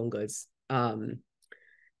Maxx or Home Goods. And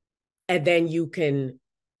then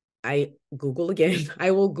I Google again,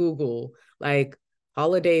 I will Google like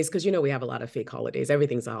holidays, because we have a lot of fake holidays.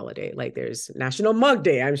 Everything's a holiday. Like there's National Mug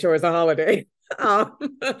Day, I'm sure it's a holiday. um,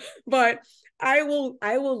 but I will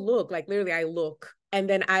look, like literally I look, and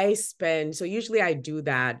then so usually I do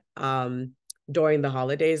that during the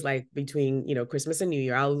holidays, like between Christmas and New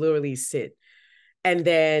Year. I'll literally sit, and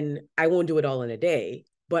then I won't do it all in a day,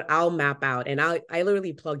 but I'll map out and I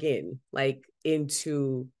literally plug in like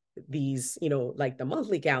into these, like the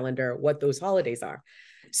monthly calendar, what those holidays are.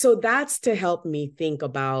 So that's to help me think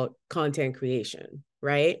about content creation,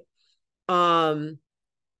 right? Um,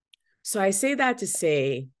 so I say that to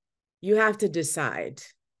say you have to decide,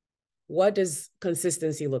 what does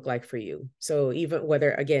consistency look like for you? So even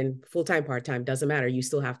whether, again, full-time, part-time, doesn't matter, you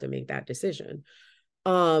still have to make that decision.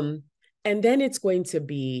 Um, and then it's going to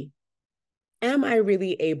be, am I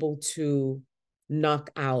really able to knock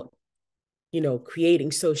out,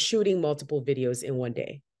 shooting multiple videos in one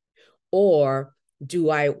day? Or do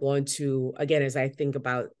I want to, again, as I think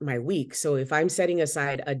about my week, so if I'm setting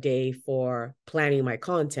aside a day for planning my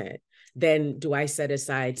content, then do I set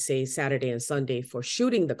aside, say, Saturday and Sunday for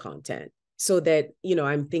shooting the content, so that,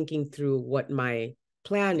 I'm thinking through what my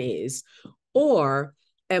plan is? Or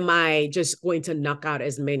am I just going to knock out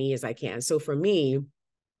as many as I can? So for me,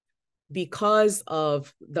 because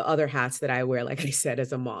of the other hats that I wear, like I said,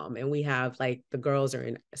 as a mom, and we have like the girls are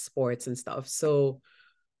in sports and stuff. So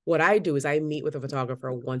what I do is I meet with a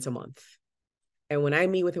photographer once a month. And when I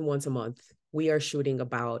meet with him once a month, we are shooting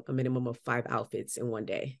about a minimum of 5 outfits in one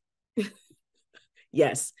day.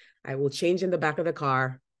 Yes, I will change in the back of the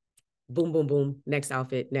car. Boom, boom, boom. Next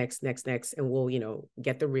outfit, next. And we'll,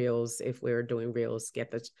 get the reels if we're doing reels,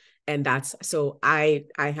 and that's so I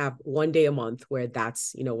have one day a month where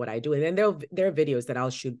that's, what I do. And then there are videos that I'll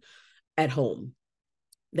shoot at home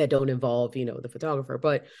that don't involve, the photographer.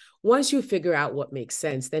 But once you figure out what makes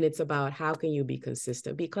sense, then it's about how can you be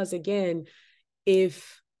consistent? Because again,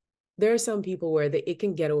 if there are some people where it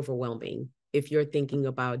can get overwhelming if you're thinking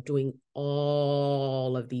about doing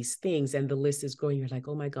all of these things and the list is growing, you're like,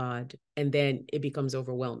 oh my God. And then it becomes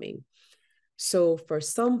overwhelming. So for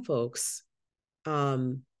some folks,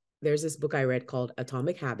 there's this book I read called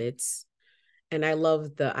Atomic Habits. And I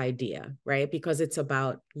love the idea, right? Because it's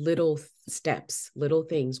about little steps, little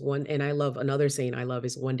things. And I love another saying I love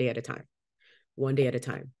is one day at a time, one day at a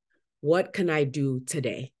time. What can I do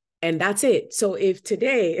today? And that's it. So if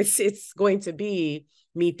today it's going to be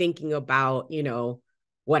me thinking about,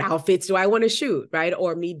 what outfits do I want to shoot, right?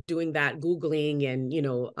 Or me doing that Googling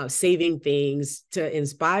and, saving things to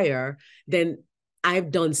inspire, then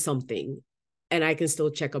I've done something and I can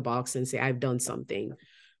still check a box and say I've done something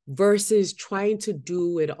versus trying to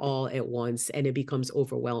do it all at once and it becomes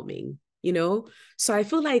overwhelming, So I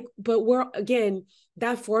feel like, but again,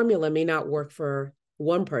 that formula may not work for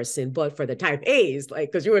one person, but for the type A's,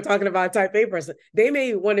 like, because you were talking about type A person, they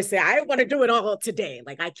may want to say, I want to do it all today.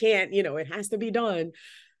 Like, I can't, it has to be done.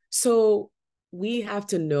 So we have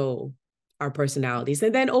to know our personalities.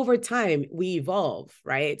 And then over time, we evolve,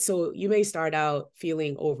 right? So you may start out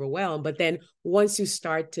feeling overwhelmed, but then once you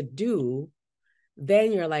start to do,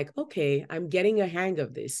 then you're like, okay, I'm getting a hang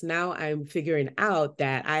of this. Now I'm figuring out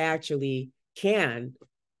that I actually can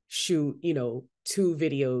shoot, 2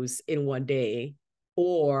 videos in one day,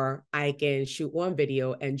 or I can shoot one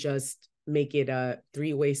video and just make it a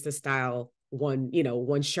 3 ways to style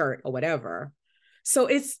one shirt or whatever. So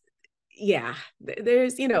yeah,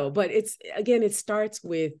 there's, but again, it starts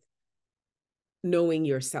with knowing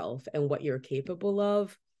yourself and what you're capable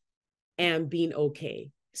of and being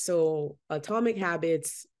okay. So Atomic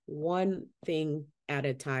Habits, one thing at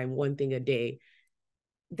a time, one thing a day,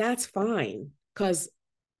 that's fine. Because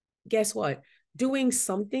guess what? Doing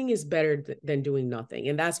something is better than doing nothing.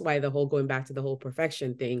 And that's why going back to the whole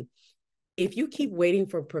perfection thing, if you keep waiting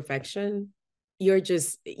for perfection,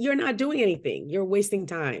 you're not doing anything. You're wasting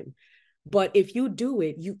time. But if you do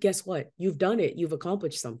it, guess what? You've done it. You've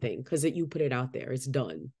accomplished something because you put it out there. It's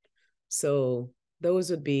done. So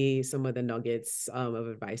those would be some of the nuggets of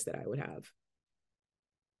advice that I would have.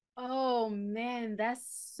 Oh man,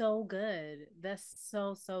 that's so good. That's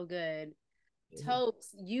so good. Tokes,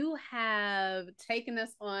 you have taken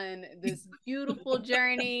us on this beautiful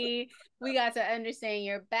journey. We got to understand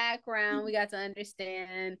your background. We got to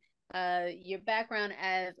understand your background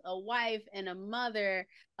as a wife and a mother,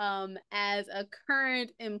 as a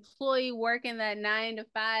current employee working that 9 to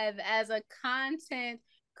 5, as a content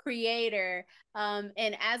creator.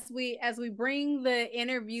 And as we bring the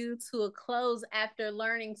interview to a close after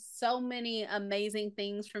learning so many amazing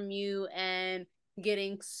things from you and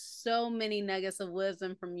getting so many nuggets of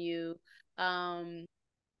wisdom from you, I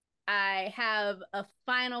have a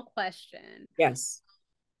final question. Yes.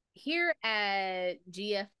 Here at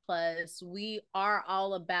GF Plus, we are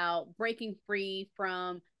all about breaking free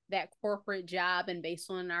from that corporate job. And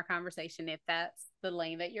based on our conversation, if that's the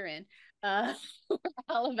lane that you're in, we're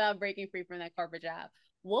all about breaking free from that corporate job.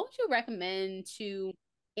 What would you recommend to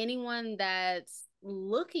anyone that's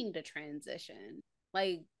looking to transition?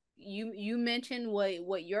 Like, you mentioned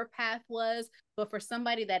what your path was, but for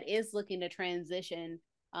somebody that is looking to transition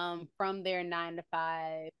from their 9 to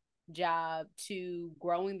 5 job to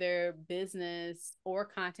growing their business or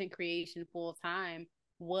content creation full time,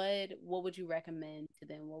 what would you recommend to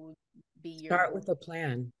them? What would be your Start with a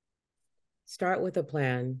plan. Start with a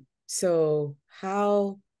plan. So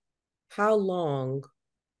how long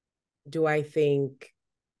do I think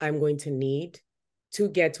I'm going to need to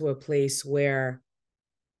get to a place where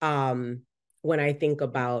when I think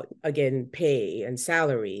about, again, pay and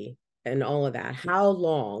salary and all of that, how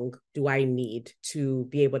long do I need to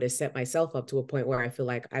be able to set myself up to a point where I feel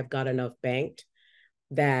like I've got enough banked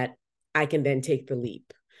that I can then take the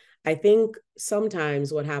leap? I think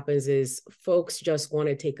sometimes what happens is folks just want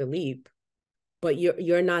to take a leap, but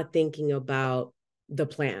you're not thinking about the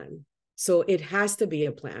plan. So it has to be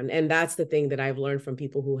a plan. And that's the thing that I've learned from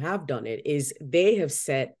people who have done it is they have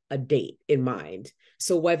set a date in mind.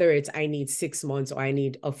 So whether it's I need 6 months or I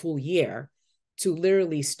need a full year to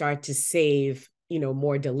literally start to save,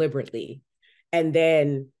 more deliberately. And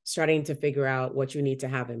then starting to figure out what you need to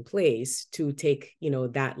have in place to take,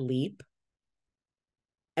 that leap.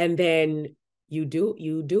 And then you do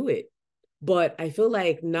it. But I feel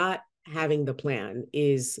like not having the plan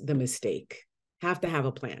is the mistake. Have to have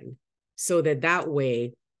a plan so that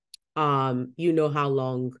way you know how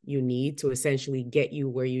long you need to essentially get you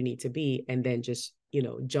where you need to be, and then just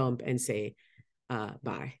jump and say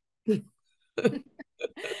bye. Good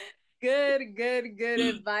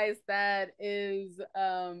advice. That is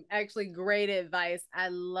actually great advice. I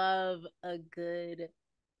love a good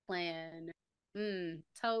plan.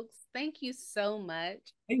 Tokes, thank you so much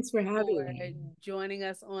Thanks for having for me. joining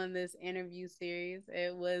us on this interview series.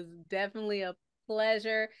 It was definitely a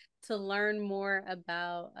pleasure to learn more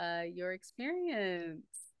about your experience.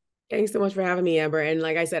 Thanks so much for having me, Amber. And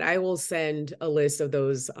like I said, I will send a list of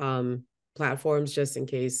those platforms just in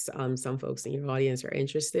case some folks in your audience are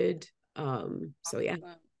interested. So yeah.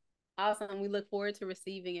 Awesome. Awesome. We look forward to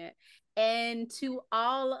receiving it. And to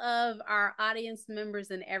all of our audience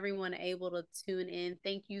members and everyone able to tune in,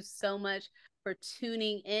 thank you so much for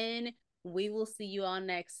tuning in. We will see you all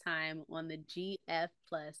next time on the GF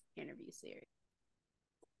Plus interview series.